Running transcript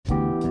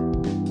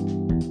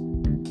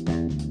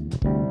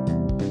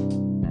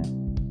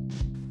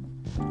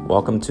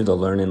Welcome to the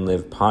Learn and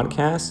Live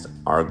podcast.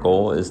 Our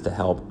goal is to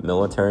help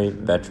military,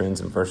 veterans,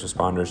 and first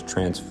responders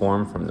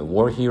transform from the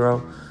war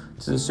hero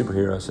to the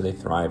superhero so they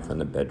thrive from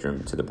the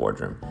bedroom to the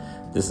boardroom.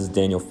 This is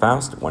Daniel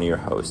Faust, one of your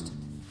hosts.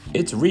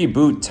 It's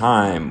reboot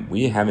time.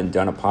 We haven't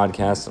done a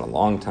podcast in a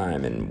long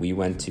time, and we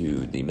went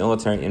to the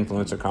Military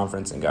Influencer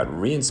Conference and got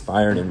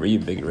re-inspired and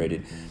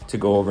reinvigorated to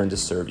go over and to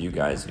serve you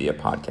guys via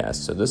podcast.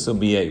 So this will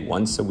be a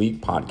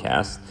once-a-week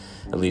podcast,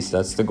 at least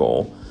that's the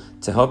goal,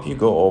 to help you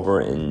go over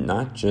and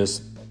not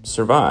just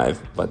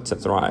survive, but to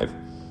thrive.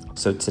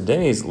 So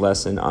today's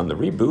lesson on the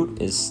reboot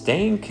is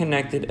staying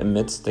connected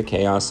amidst the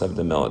chaos of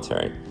the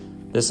military.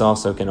 This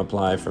also can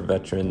apply for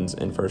veterans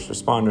and first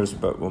responders,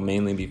 but we'll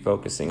mainly be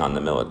focusing on the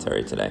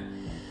military today.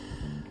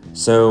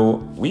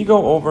 So we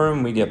go over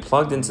and we get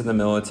plugged into the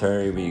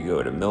military. We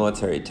go to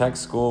military tech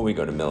school, we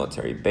go to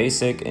military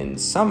basic, and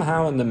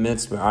somehow in the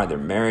midst, we're either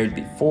married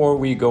before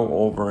we go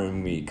over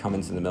and we come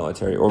into the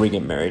military, or we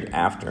get married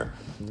after.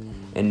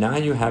 And now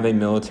you have a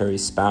military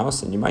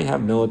spouse, and you might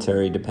have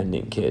military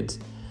dependent kids.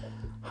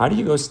 How do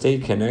you go stay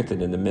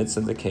connected in the midst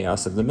of the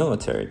chaos of the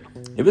military?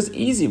 It was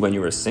easy when you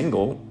were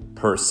single,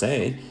 per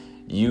se.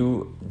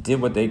 You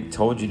did what they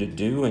told you to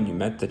do, and you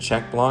met the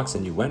check blocks,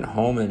 and you went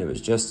home, and it was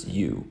just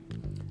you.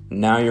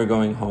 Now you're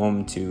going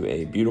home to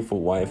a beautiful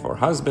wife or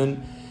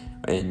husband,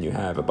 and you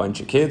have a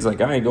bunch of kids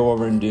like I go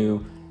over and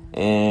do,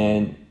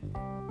 and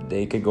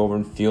they could go over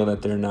and feel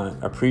that they're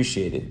not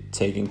appreciated,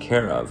 taken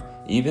care of,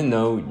 even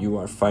though you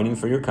are fighting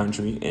for your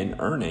country and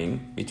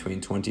earning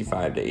between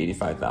 $25,000 to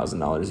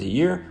 $85,000 a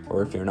year,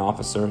 or if you're an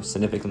officer,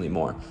 significantly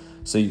more.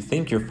 So you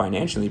think you're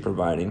financially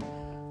providing,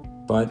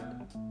 but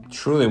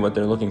truly what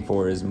they're looking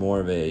for is more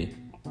of a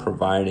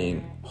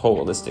providing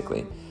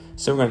holistically.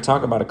 So we're going to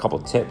talk about a couple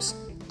tips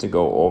to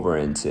go over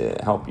and to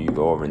help you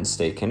go over and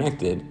stay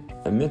connected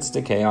amidst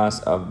the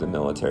chaos of the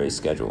military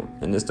schedule.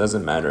 And this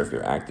doesn't matter if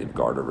you're active,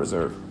 guard, or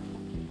reserve.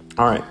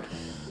 All right.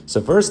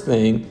 So first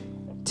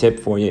tip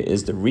for you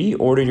is to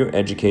reorder your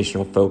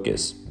educational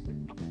focus.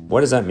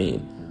 What does that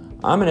mean?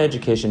 I'm an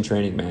education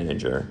training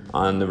manager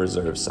on the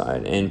reserve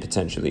side and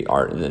potentially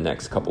art in the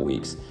next couple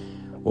weeks.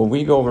 What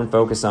we go over and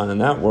focus on in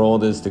that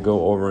world is to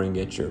go over and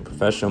get your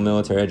professional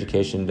military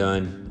education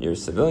done, your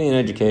civilian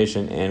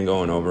education, and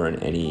going over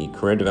in any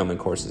career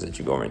development courses that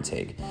you go over and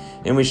take.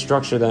 And we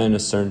structure that in a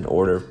certain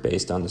order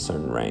based on the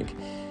certain rank.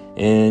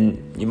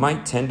 And you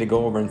might tend to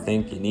go over and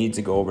think you need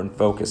to go over and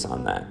focus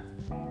on that.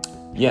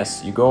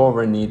 Yes, you go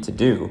over and need to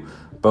do,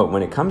 but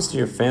when it comes to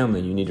your family,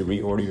 you need to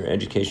reorder your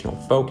educational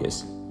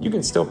focus. You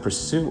can still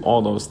pursue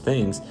all those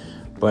things,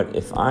 but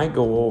if I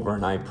go over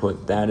and I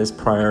put that as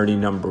priority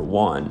number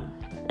one,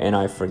 and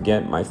I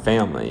forget my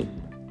family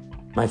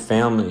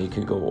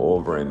could go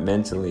over and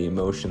mentally,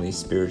 emotionally,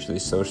 spiritually,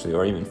 socially,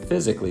 or even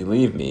physically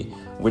leave me,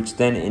 which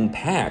then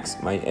impacts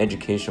my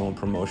educational and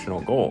promotional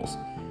goals.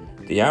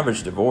 The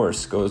average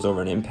divorce goes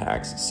over and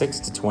impacts 6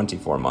 to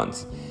 24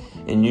 months.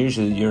 And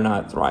usually you're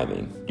not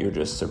thriving, you're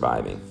just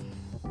surviving.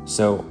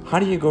 So how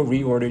do you go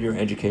reorder your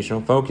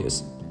educational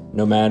focus?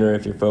 No matter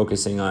if you're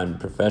focusing on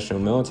professional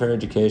military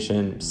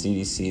education,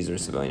 CDCs, or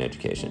civilian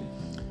education.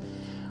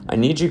 I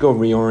need you to go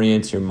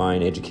reorient your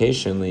mind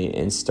educationally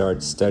and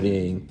start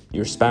studying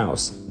your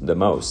spouse the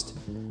most,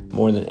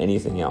 more than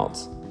anything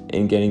else,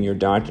 and getting your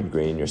doctorate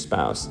degree in your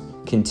spouse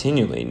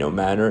continually, no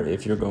matter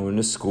if you're going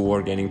to school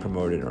or getting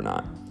promoted or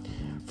not.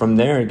 From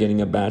there,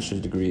 getting a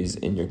bachelor's degrees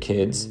in your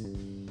kids,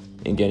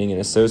 and getting an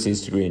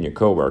associate's degree in your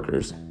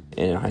coworkers,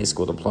 and a high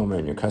school diploma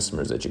in your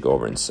customers that you go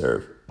over and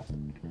serve.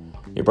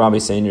 You're probably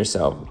saying to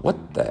yourself,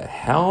 what the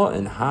hell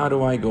and how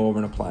do I go over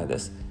and apply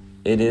this?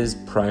 It is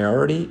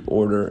priority,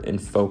 order,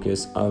 and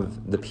focus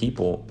of the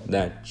people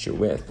that you're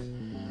with.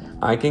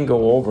 I can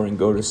go over and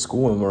go to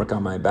school and work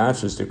on my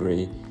bachelor's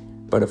degree,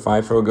 but if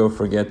I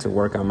forget to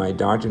work on my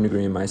doctorate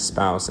degree and my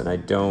spouse, and I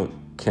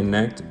don't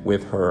connect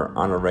with her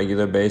on a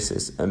regular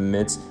basis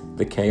amidst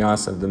the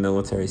chaos of the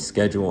military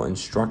schedule and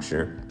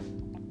structure,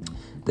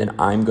 then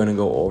I'm going to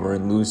go over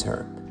and lose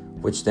her,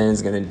 which then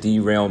is going to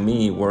derail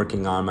me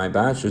working on my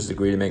bachelor's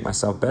degree to make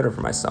myself better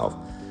for myself.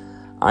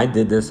 I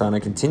did this on a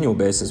continual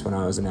basis when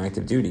I was in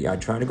active duty. I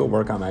tried to go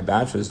work on my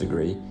bachelor's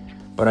degree,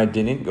 but I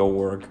didn't go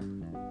work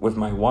with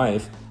my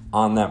wife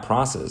on that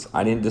process.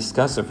 I didn't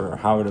discuss it for her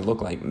how it would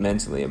look like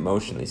mentally,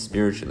 emotionally,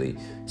 spiritually,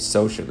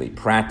 socially,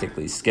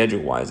 practically,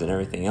 schedule-wise, and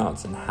everything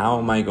else. And how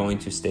am I going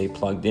to stay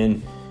plugged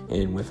in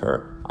with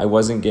her? I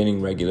wasn't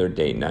getting regular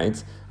date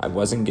nights. I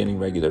wasn't getting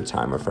regular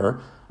time with her.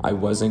 I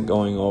wasn't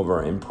going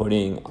over and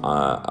putting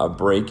a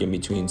break in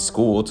between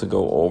school to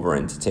go over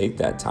and to take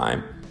that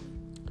time.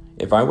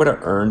 If I would have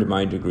earned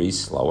my degree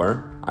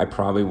slower, I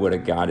probably would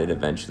have got it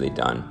eventually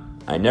done.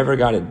 I never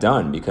got it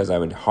done because I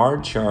would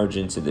hard charge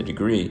into the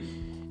degree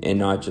and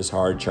not just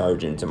hard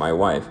charge into my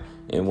wife.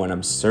 And when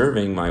I'm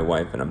serving my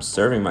wife and I'm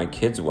serving my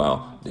kids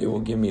well, they will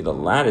give me the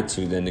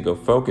latitude then to go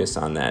focus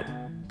on that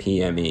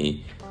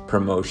PME,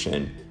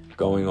 promotion,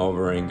 going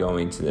over and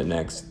going to the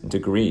next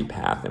degree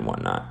path and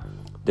whatnot.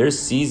 There's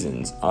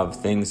seasons of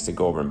things to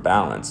go over and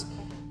balance.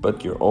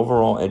 but your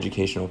overall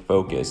educational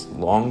focus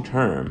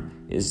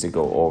long-term is to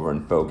go over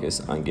and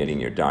focus on getting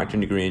your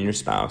doctorate degree and your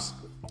spouse,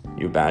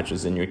 your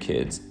bachelor's and your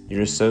kids,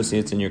 your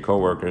associates and your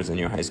coworkers, and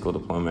your high school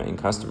diploma and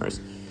customers,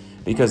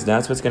 because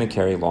that's what's going to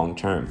carry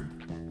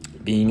long-term.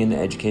 Being in the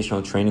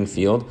educational training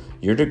field,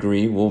 your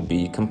degree will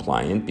be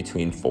compliant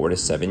between 4 to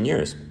 7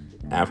 years.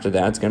 After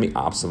that, it's going to be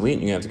obsolete,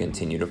 and you have to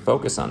continue to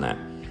focus on that.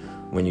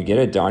 When you get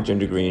a doctorate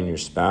degree in your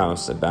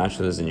spouse, a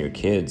bachelor's in your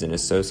kids, and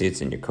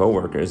associates in your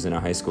coworkers, and a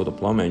high school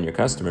diploma in your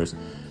customers,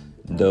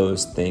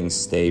 those things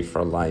stay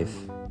for life.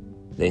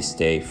 They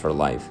stay for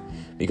life.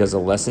 Because the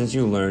lessons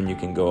you learn, you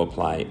can go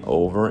apply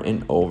over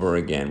and over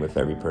again with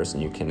every person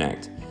you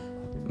connect.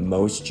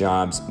 Most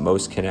jobs,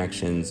 most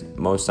connections,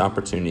 most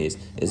opportunities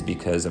is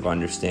because of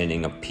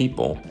understanding of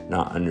people,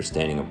 not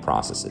understanding of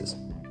processes.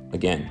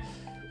 Again,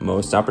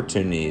 most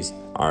opportunities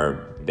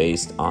are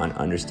based on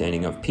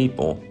understanding of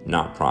people,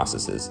 not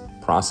processes.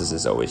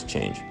 Processes always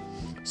change.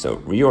 So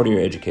reorder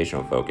your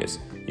educational focus.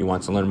 You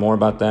want to learn more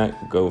about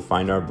that? Go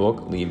find our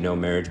book, Leave No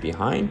Marriage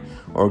Behind,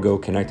 or go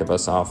connect with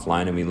us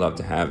offline, and we'd love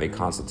to have a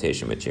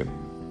consultation with you.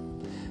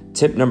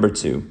 Tip number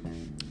 2,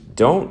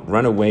 don't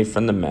run away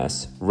from the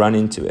mess, run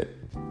into it.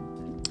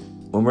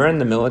 When we're in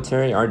the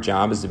military, our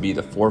job is to be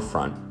the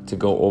forefront, to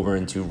go over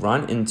and to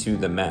run into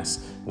the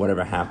mess,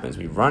 whatever happens.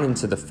 We run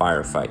into the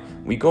firefight.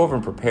 We go over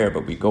and prepare,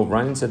 but we go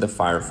run into the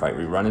firefight.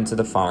 We run into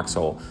the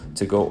foxhole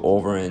to go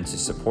over and to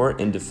support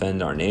and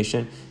defend our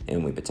nation,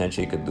 and we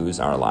potentially could lose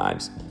our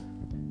lives.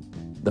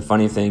 The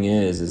funny thing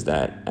is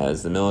that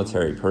as the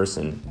military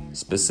person,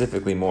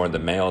 specifically more the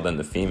male than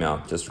the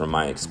female, just from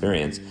my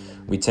experience,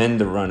 we tend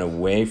to run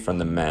away from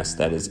the mess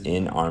that is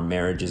in our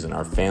marriages and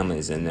our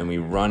families, and then we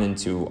run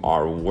into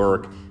our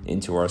work,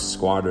 into our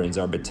squadrons,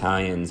 our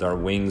battalions, our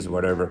wings,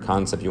 whatever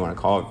concept you want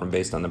to call it from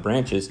based on the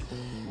branches,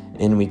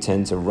 and we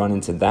tend to run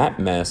into that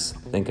mess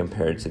than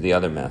compared to the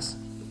other mess.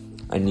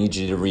 I need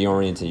you to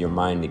reorient your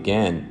mind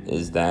again,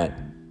 is that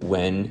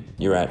when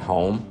you're at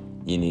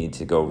home, you need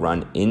to go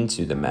run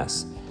into the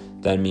mess.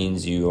 That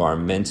means you are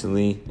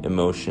mentally,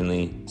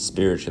 emotionally,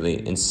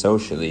 spiritually, and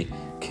socially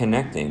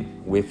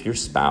connecting with your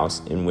spouse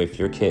and with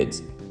your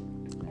kids.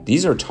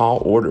 These are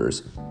tall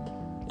orders.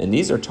 And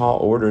these are tall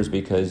orders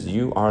because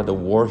you are the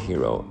war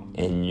hero,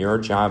 and your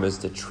job is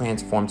to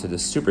transform to the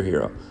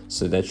superhero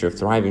so that you're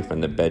thriving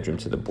from the bedroom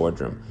to the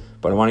boardroom.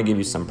 But I want to give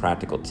you some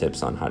practical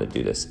tips on how to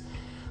do this.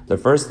 The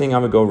first thing I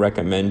would go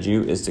recommend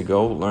you is to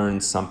go learn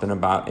something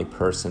about a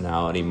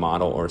personality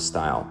model or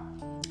style.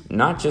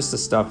 Not just the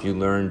stuff you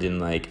learned in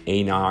like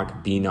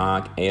ANOC,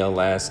 BNOC,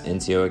 ALS,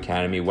 NCO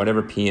Academy,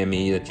 whatever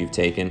PME that you've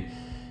taken.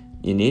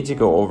 You need to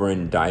go over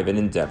and dive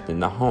in depth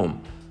in the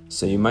home.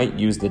 So you might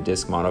use the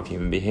DISC model of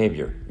human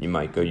behavior. You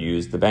might go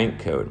use the bank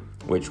code,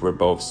 which we're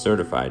both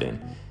certified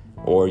in.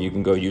 Or you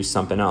can go use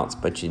something else.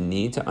 But you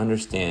need to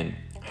understand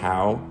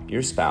how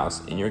your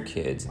spouse and your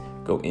kids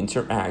go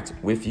interact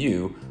with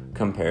you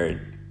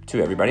compared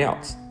to everybody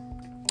else.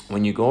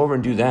 When you go over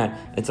and do that,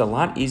 it's a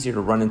lot easier to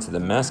run into the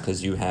mess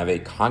because you have a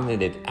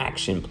cognitive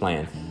action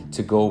plan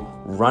to go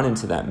run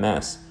into that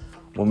mess.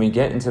 When we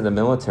get into the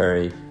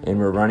military and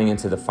we're running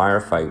into the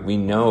firefight, we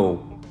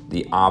know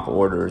the op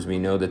orders, we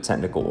know the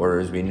technical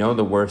orders, we know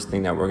the worst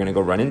thing that we're going to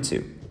go run into.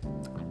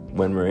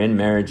 When we're in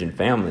marriage and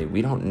family,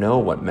 we don't know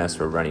what mess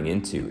we're running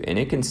into, and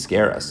it can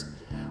scare us,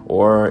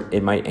 or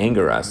it might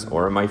anger us,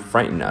 or it might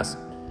frighten us.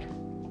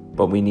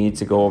 But we need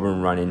to go over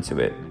and run into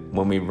it.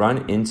 When we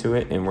run into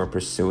it and we're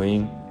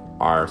pursuing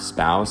our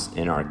spouse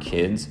and our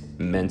kids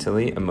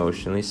mentally,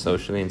 emotionally,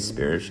 socially, and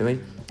spiritually,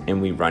 and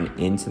we run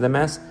into the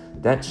mess,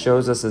 that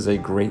shows us as a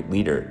great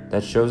leader.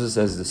 That shows us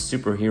as the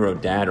superhero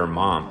dad or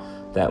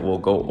mom that will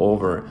go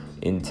over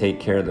and take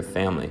care of the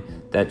family.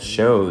 That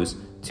shows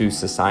to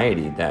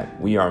society that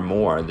we are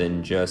more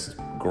than just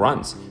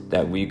grunts,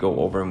 that we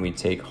go over and we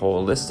take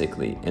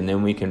holistically, and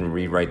then we can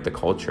rewrite the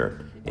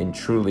culture and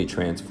truly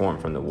transform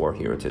from the war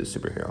hero to the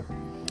superhero.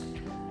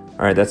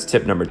 All right, that's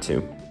tip number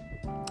 2.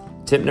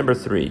 Tip number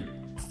 3,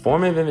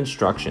 formative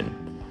instruction.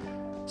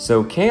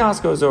 So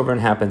chaos goes over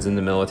and happens in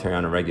the military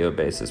on a regular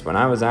basis. When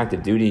I was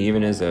active duty,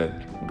 even as a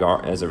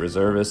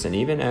reservist and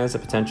even as a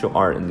potential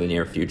ART in the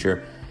near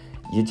future,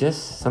 you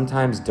just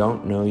sometimes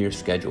don't know your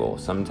schedule.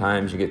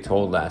 Sometimes you get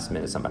told last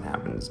minute something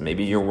happens.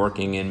 Maybe you're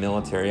working in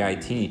military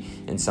IT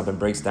and something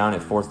breaks down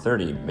at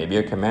 4:30. Maybe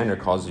a commander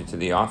calls you to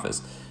the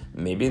office.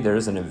 Maybe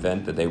there's an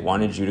event that they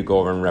wanted you to go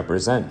over and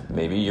represent.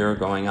 Maybe you're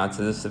going out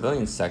to the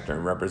civilian sector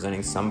and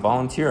representing some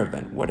volunteer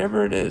event.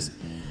 Whatever it is,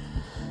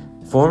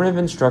 formative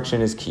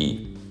instruction is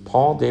key.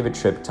 Paul David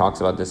Tripp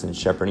talks about this in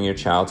Shepherding Your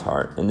Child's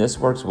Heart, and this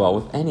works well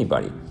with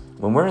anybody.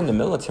 When we're in the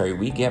military,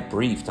 we get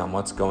briefed on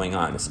what's going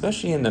on,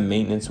 especially in the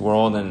maintenance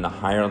world and the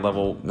higher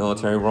level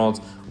military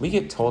worlds. We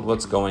get told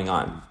what's going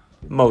on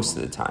most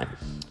of the time,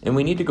 and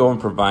we need to go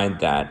and provide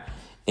that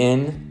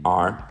in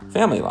our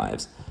family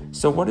lives.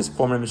 So what does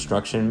formative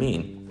instruction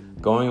mean?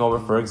 Going over,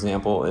 for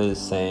example, is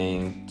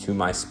saying to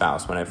my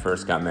spouse when I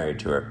first got married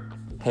to her,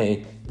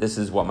 hey, this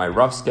is what my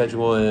rough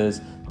schedule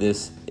is.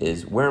 This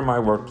is where my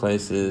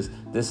workplace is.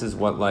 This is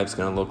what life's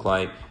going to look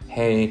like.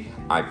 hey,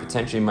 I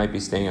potentially might be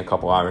staying a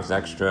couple hours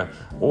extra,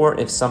 or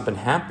if something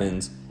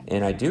happens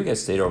and I do get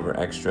stayed over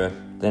extra,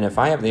 then if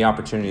I have the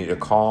opportunity to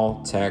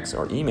call, text,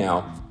 or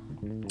email,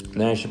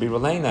 then I should be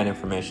relaying that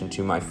information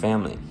to my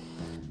family.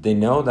 They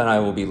know that I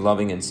will be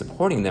loving and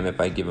supporting them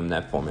if I give them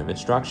that form of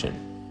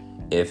instruction.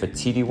 If a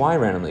TDY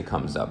randomly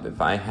comes up,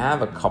 if I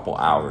have a couple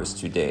hours,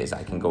 2 days,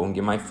 I can go and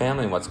give my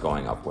family what's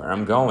going up, where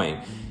I'm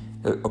going.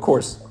 Of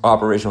course,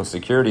 operational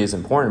security is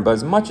important, but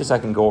as much as I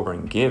can go over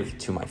and give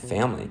to my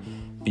family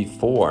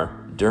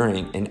before,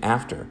 during, and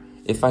after,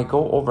 if I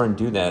go over and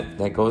do that,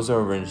 that goes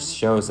over and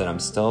shows that I'm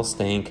still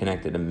staying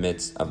connected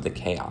amidst of the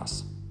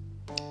chaos.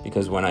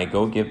 Because when I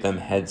go give them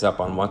heads up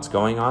on what's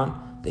going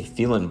on, they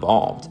feel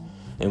involved.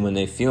 And when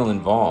they feel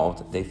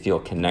involved, they feel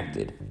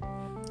connected.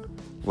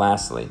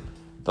 Lastly,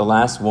 the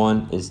last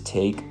one is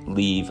take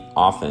leave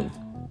often.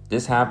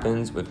 This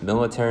happens with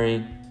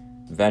military,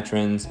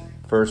 veterans,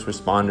 first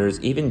responders,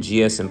 even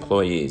GS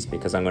employees,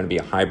 because I'm going to be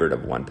a hybrid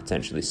of one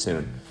potentially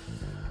soon.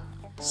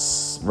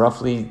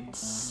 Roughly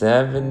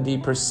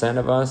 70%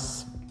 of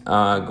us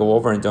go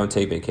over and don't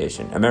take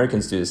vacation.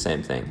 Americans do the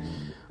same thing.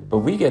 But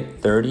we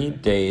get 30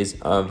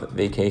 days of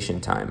vacation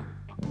time.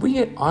 We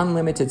get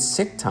unlimited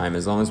sick time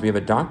as long as we have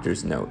a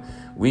doctor's note.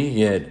 We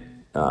get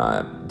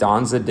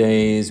Donza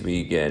days,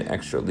 we get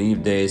extra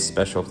leave days,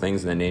 special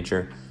things of that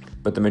nature.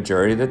 But the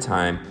majority of the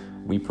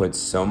time, we put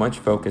so much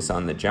focus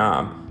on the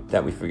job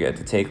that we forget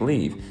to take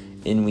leave.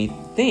 And we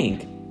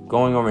think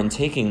going over and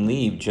taking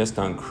leave just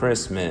on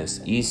Christmas,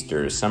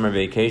 Easter, summer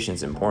vacation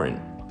is important.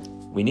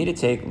 We need to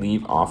take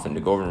leave often to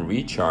go over and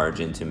recharge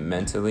and to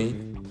mentally,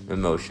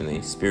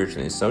 emotionally,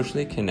 spiritually, and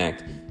socially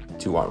connect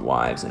to our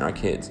wives and our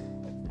kids.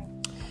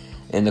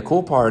 And the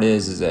cool part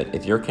is that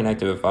if you're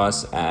connected with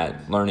us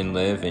at Learn and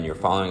Live and you're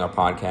following our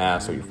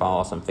podcast or you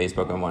follow us on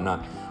Facebook and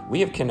whatnot, we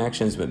have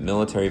connections with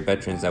military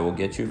veterans that will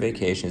get you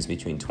vacations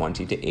between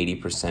 20 to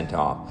 80%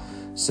 off.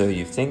 So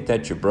you think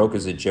that you're broke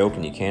as a joke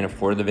and you can't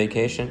afford the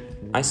vacation?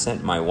 I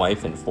sent my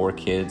wife and 4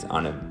 kids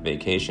on a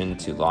vacation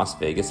to Las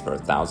Vegas for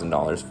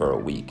 $1,000 for a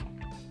week.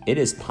 It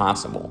is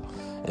possible.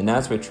 And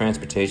that's with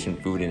transportation,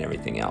 food, and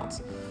everything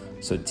else.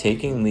 So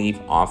taking leave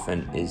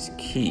often is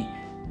key.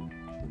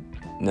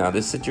 Now,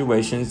 there's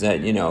situations that,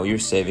 you're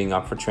saving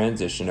up for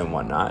transition and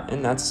whatnot,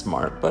 and that's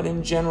smart. But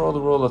in general, the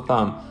rule of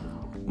thumb,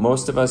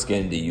 most of us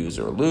get into use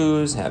or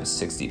lose, have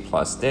 60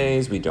 plus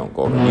days. We don't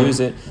go over and use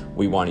it.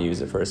 We want to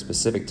use it for a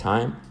specific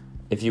time.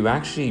 If you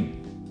actually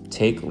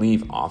take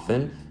leave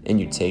often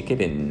and you take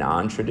it in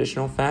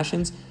non-traditional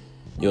fashions,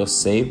 you'll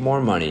save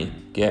more money,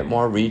 get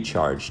more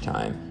recharge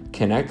time,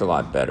 connect a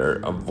lot better,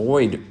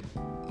 avoid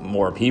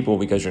more people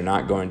because you're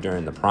not going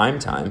during the prime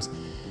times.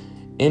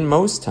 In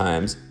most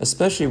times,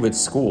 especially with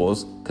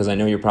schools, because I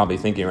know you're probably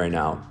thinking right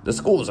now, the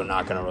schools are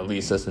not going to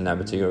release us in that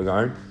particular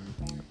regard.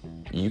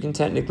 You can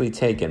technically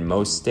take in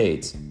most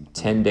states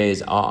 10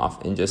 days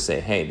off and just say,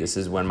 hey, this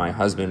is when my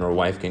husband or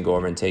wife can go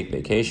over and take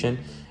vacation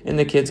and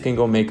the kids can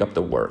go make up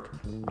the work.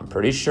 I'm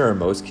pretty sure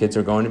most kids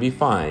are going to be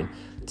fine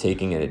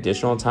taking an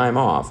additional time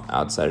off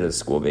outside of the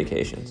school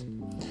vacations.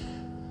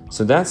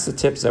 So that's the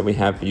tips that we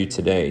have for you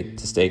today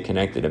to stay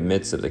connected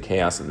amidst of the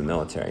chaos of the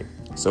military.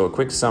 So a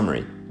quick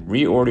summary.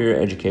 Reorder your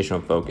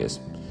educational focus.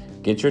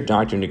 Get your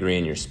doctorate degree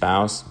in your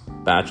spouse,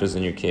 bachelor's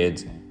in your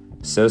kids,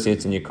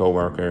 associates in your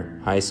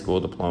coworker, high school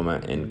diploma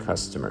in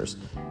customers.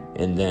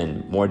 And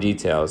then more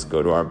details,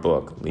 go to our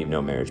book, Leave No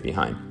Marriage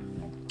Behind.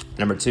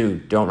 Number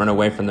 2, don't run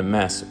away from the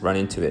mess, run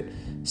into it.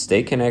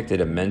 Stay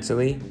connected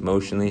mentally,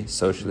 emotionally,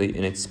 socially,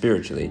 and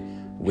spiritually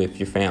with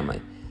your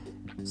family.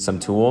 Some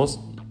tools,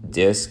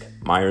 DISC,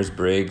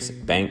 Myers-Briggs,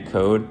 bank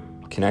code.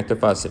 Connect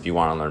with us if you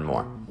want to learn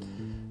more.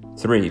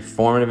 3,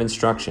 formative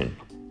instruction.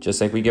 Just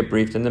like we get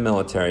briefed in the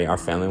military, our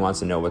family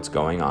wants to know what's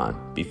going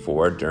on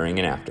before, during,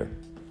 and after.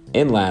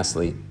 And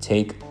lastly,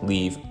 take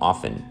leave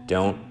often.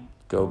 Don't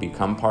go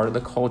become part of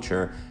the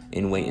culture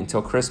and wait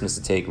until Christmas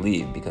to take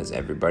leave, because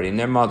everybody and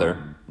their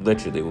mother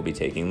literally will be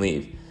taking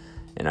leave.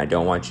 And I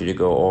don't want you to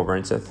go over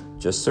and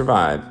just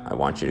survive. I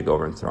want you to go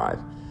over and thrive.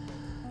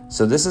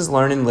 So this is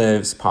Learn and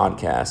Live's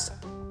podcast,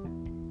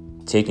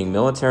 taking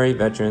military,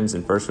 veterans,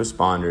 and first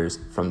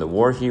responders from the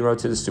war hero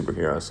to the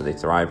superhero so they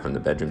thrive from the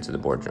bedroom to the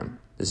boardroom.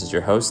 This is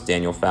your host,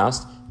 Daniel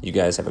Faust. You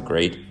guys have a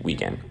great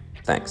weekend.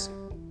 Thanks.